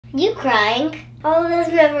You crying? All those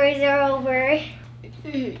memories are over.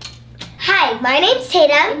 Hi, my name's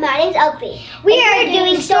Taytum. And my name's Oakley. We are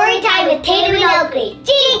doing story time with Taytum and Oakley.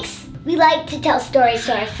 Jinx! We like to tell stories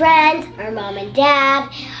to our friends, our mom and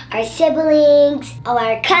dad, our siblings, all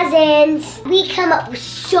our cousins. We come up with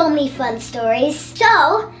so many fun stories.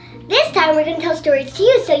 So, this time we're going to tell stories to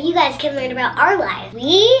you so you guys can learn about our lives.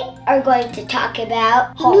 We are going to talk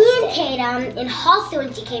about Halston. Me and Taytum and Halston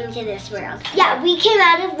when she came into this world. Yeah, we came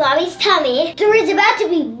out of Mommy's tummy. There was about to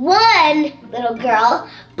be one little girl,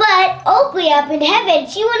 but Oakley up in heaven,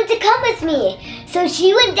 she wanted to come with me. So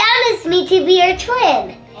she went down with me to be her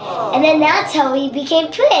twin. And then that's how we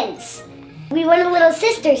became twins. We wanted a little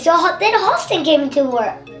sister, so then Halston came into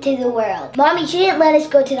the world. Mommy, she didn't let us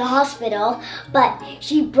go to the hospital, but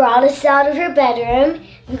she brought us out of her bedroom.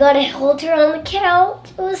 We got to hold her on the couch.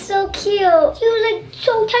 It was so cute. She was like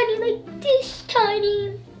so tiny, like this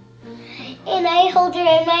tiny. And I hold her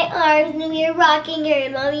in my arms and we were rocking her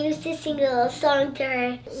and Mommy used to sing a little song to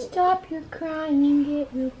her. Stop your crying,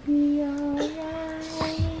 it will be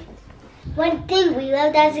alright. One thing we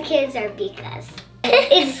loved as a kid is our Bekas.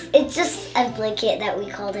 It's just a blanket that we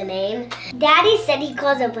called a name. Daddy said he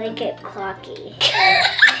calls a blanket Clocky.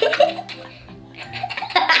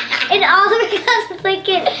 And Oliver calls a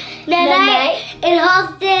blanket Night. And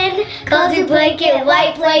Halston calls her blanket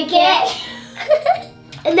White Blanket.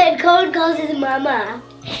 And then Cone calls his mama.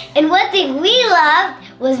 And one thing we loved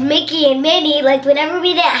was Mickey and Minnie. Like whenever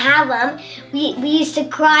we didn't have them, we used to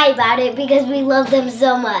cry about it because we loved them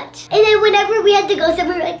so much. And then whenever we had to go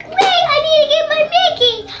somewhere, we were like, wait, I need to get my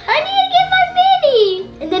Mickey. I need to get my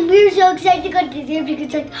Minnie. And then we were so excited to go to the zoo because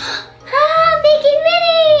it's like, Mickey,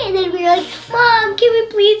 Minnie. And then we were like, Mom, can we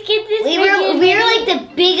please get this Mickey and Minnie? We were like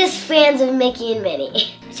the biggest fans of Mickey and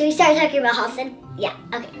Minnie. Should we start talking about Halston? Yeah,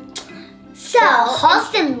 okay. So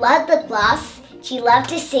Halston loved lip gloss. She loved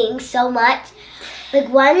to sing so much. Like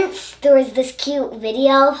once there was this cute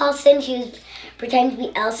video of Halston. She was pretending to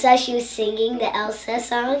be Elsa. She was singing the Elsa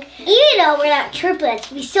song. Even though we're not triplets,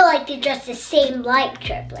 we still like to dress the same like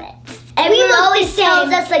triplets. Everyone always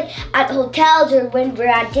tells us like at hotels or when we're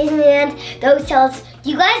at Disneyland, they always tell us,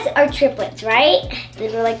 you guys are triplets, right?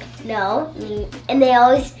 Then we're like, no. And they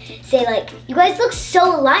always say like, you guys look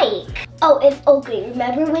so alike. Oh, and Oakley,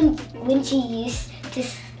 remember when she used to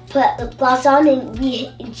put lip gloss on and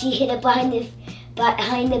she hid it behind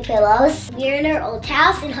the pillows? We were in our old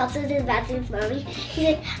house and Halston was in the bathroom with Mommy. He's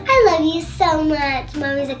like, I love you so much.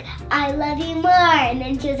 Mommy's like, I love you more. And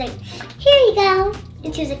then she was like, here you go.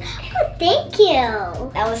 And she was like, oh, thank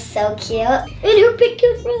you. That was so cute. And her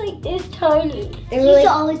pigtails were like this tiny. They were like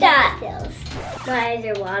always that. Pigtails. My eyes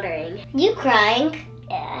are watering. You crying?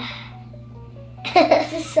 Yeah.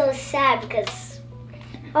 This is so sad because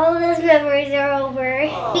all of those memories are over.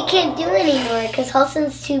 We can't do it anymore because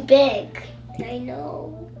Halston's too big. I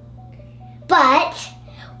know. But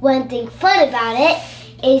one thing fun about it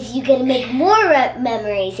is you can make more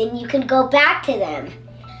memories and you can go back to them.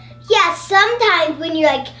 Yeah, sometimes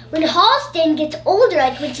when Halston gets older,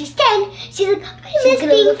 like when she's 10, she's like, I miss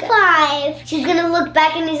being 5. She's gonna look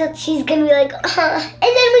back and she's gonna be like, And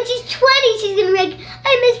then when she's 20, she's gonna be like,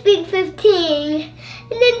 I miss being 15.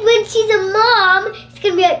 And then when she's a mom, she's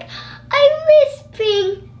gonna be like, I miss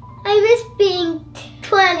being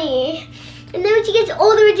 20. And then when she gets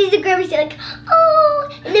older and she's a grandma, she's like, oh.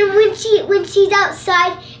 And then when she's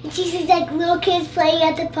outside and she sees like little kids playing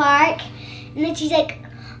at the park, and then she's like,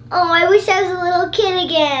 oh, I wish I was a little kid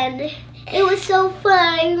again. It was so fun.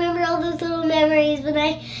 I remember all those little memories when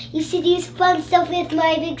I used to do fun stuff with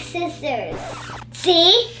my big sisters.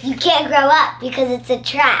 See, you can't grow up because it's a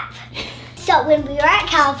trap. So when we were at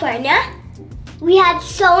California, we had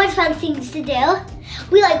so much fun things to do.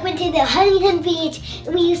 We went to the Huntington Beach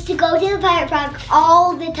and we used to go to the pirate park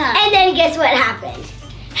all the time. And then guess what happened?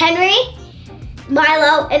 Henry,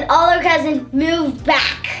 Milo, and all our cousins moved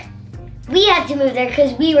back. We had to move there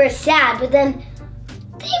because we were sad, but then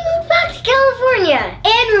they moved back to California.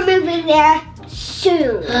 And we're moving there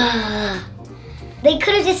soon. They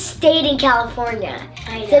could have just stayed in California.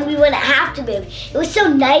 Then we wouldn't have to move. It was so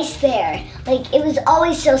nice there. Like, it was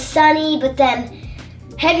always so sunny, but then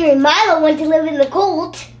Henry and Milo went to live in the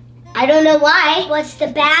cold. I don't know why. What's the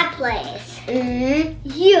bad place?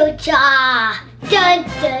 Utah. Dun,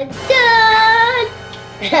 dun, dun.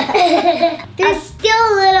 There's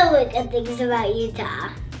still little good things about Utah.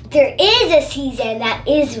 There is a season that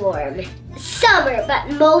is warm. Summer,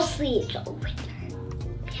 but mostly it's all winter.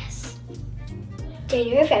 Yes.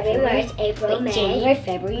 January, February, March, April, May. January,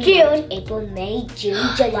 February, June, March, April, May,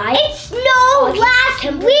 June, July. It snowed last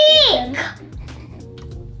week!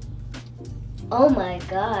 Oh my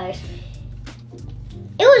gosh.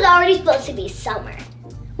 It was already supposed to be summer.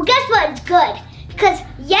 Well, guess what? It's good. Because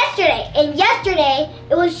yesterday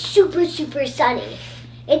it was super, super sunny.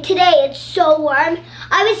 And today it's so warm.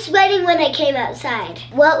 I was sweating when I came outside.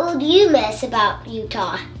 What will you miss about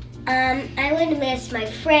Utah? I would miss my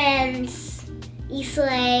friends, East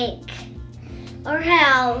Lake, our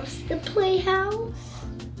house, the playhouse,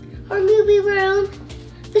 our movie room,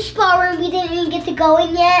 the spa room we didn't even get to go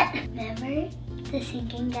in yet. Remember the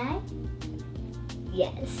singing guy?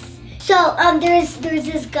 Yes. So there's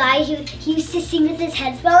this guy who he used to sing with his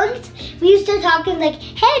headphones. We used to talk to him like,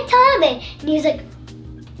 "Hey Tom," and he was like,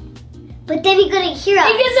 but then he couldn't hear us.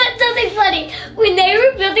 Because that's something funny. When they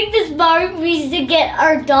were building this bar, we used to get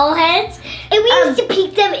our doll heads and we used to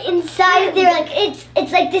peek them inside. They're like,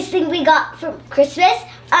 it's like this thing we got from Christmas.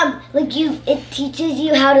 It teaches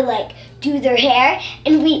you how to like do their hair,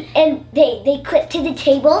 and they clip to the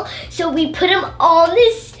table. So we put them on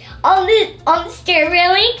the stair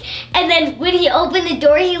railing, and then when he opened the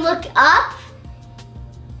door, he looked up,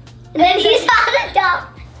 and then he saw the doll.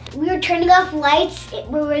 We were turning off lights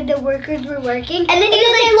where the workers were working, and then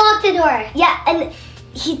they locked the door. Yeah, and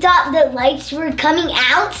he thought the lights were coming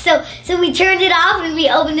out, so we turned it off, and we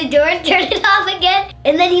opened the door and turned it off again.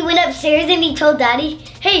 And then he went upstairs and he told Daddy,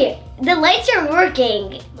 "Hey, the lights are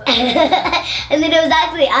working." And then it was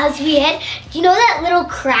actually us. We had, do you know that little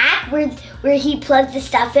crack where he plugged the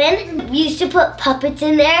stuff in? We used to put puppets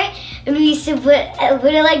in there, and we used to put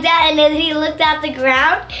it like that, and then he looked at the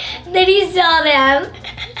ground, and then he saw them.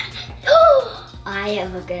 I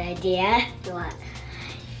have a good idea. What?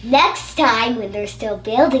 Next time when they're still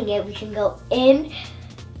building it, we can go in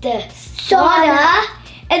the sauna,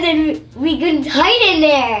 and then we can hide in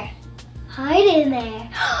there. Hide in there.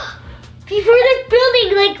 Before they're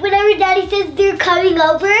building, like whenever Daddy says they're coming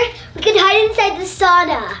over, we can hide inside the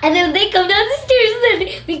sauna. And then when they come down the stairs, then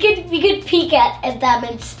we could peek at them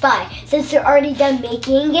and spy, since they're already done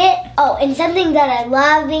making it. Oh, and something that I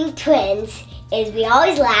love being twins is we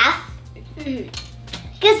always laugh.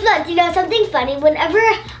 Guess what? You know something funny? Whenever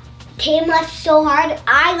Taytum laughs so hard,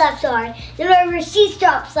 I laugh so hard. Then whenever she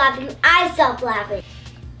stops laughing, I stop laughing.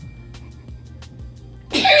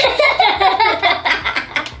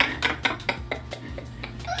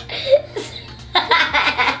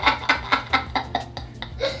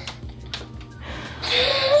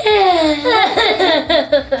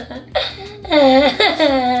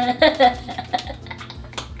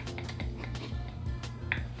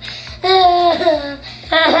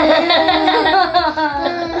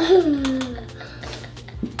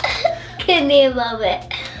 Give me a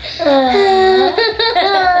moment.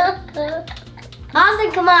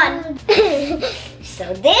 Austin, come on.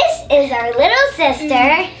 So this is our little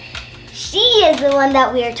sister. She is the one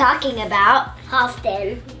that we are talking about,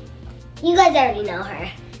 Halston. You guys already know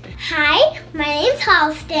her. Hi, my name's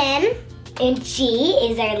Halston. And she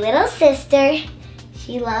is our little sister.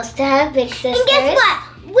 She loves to have big sisters. And guess what?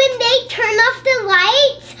 When they turned off the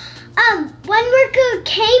lights, one worker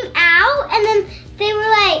came out and then they were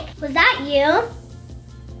like, "Was that you?"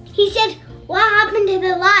 He said, "What happened to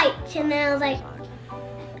the lights?" And then I was like,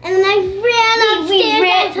 and then I ran upstairs.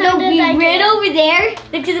 We ran over there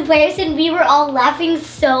next to the players, and we were all laughing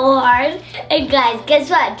so hard. And guys, guess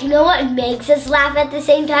what? Do you know what makes us laugh at the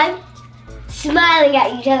same time? Smiling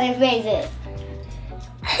at each other's faces.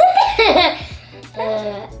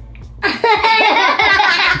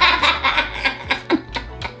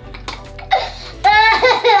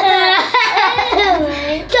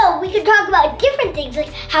 So we could talk about different things,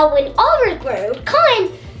 like how when Oliver's were kind,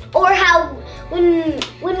 or how when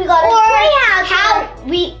we got our playhouse, how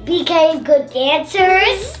we became good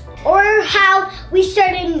dancers, or how we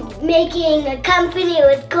started making a company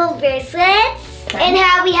with cool bracelets, and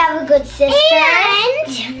how we have a good sister.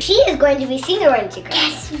 And she is going to be seeing her on Instagram.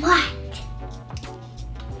 Guess what?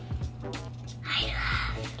 I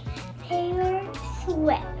love Taylor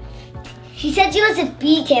Swift. She said she wants to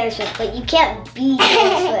be Taylor Swift, but you can't be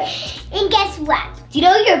Taylor Swift. And guess what? Do you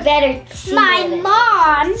know you're better? My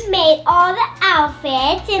mom made all the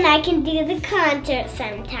outfits, and I can do the concert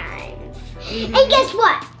sometimes. And guess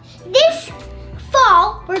what? This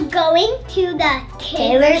fall, we're going to the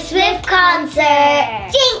Taylor Swift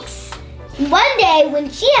concert. Jinx! One day, when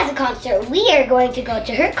she has a concert, we are going to go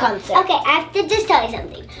to her concert. Okay, I have to just tell you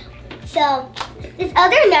something. So, this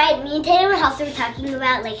other night, me and Taytum and Halston were talking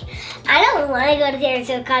about, like, I don't want to go to Taylor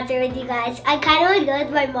Swift concert with you guys. I kind of want to go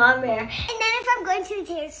with my mom there. And then if I'm going to the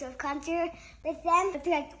Taylor Swift concert with them,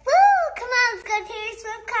 they're like, "Woo, come on, let's go to Taylor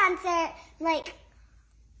Swift concert." Like,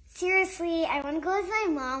 seriously, I want to go with my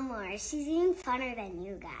mom more. She's even funner than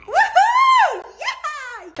you guys. Woohoo!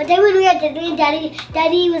 Yeah! But then when we were at Disneyland,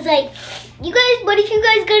 Daddy was like, "You guys, what if you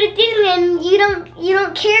guys go to Disneyland? And you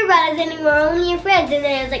don't care about us anymore, only your friends." And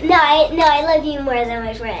then I was like, "No, I love you more than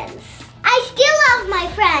my friends." I still love my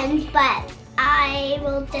friends, but I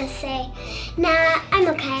will just say, nah, I'm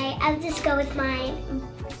okay. I'll just go with my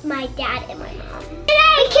dad and my mom. And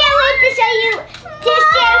I can't wait to show you, to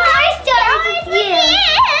share more stories with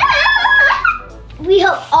you. We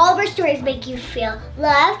hope all of our stories make you feel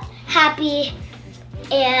loved, happy,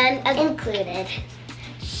 and included.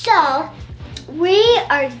 So we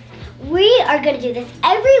are gonna do this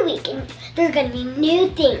every week, and there are gonna be new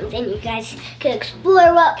things, and you guys can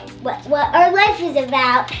explore what our life is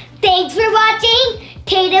about. Thanks for watching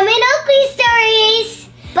Taytum and Oakley Stories.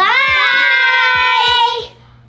 Bye!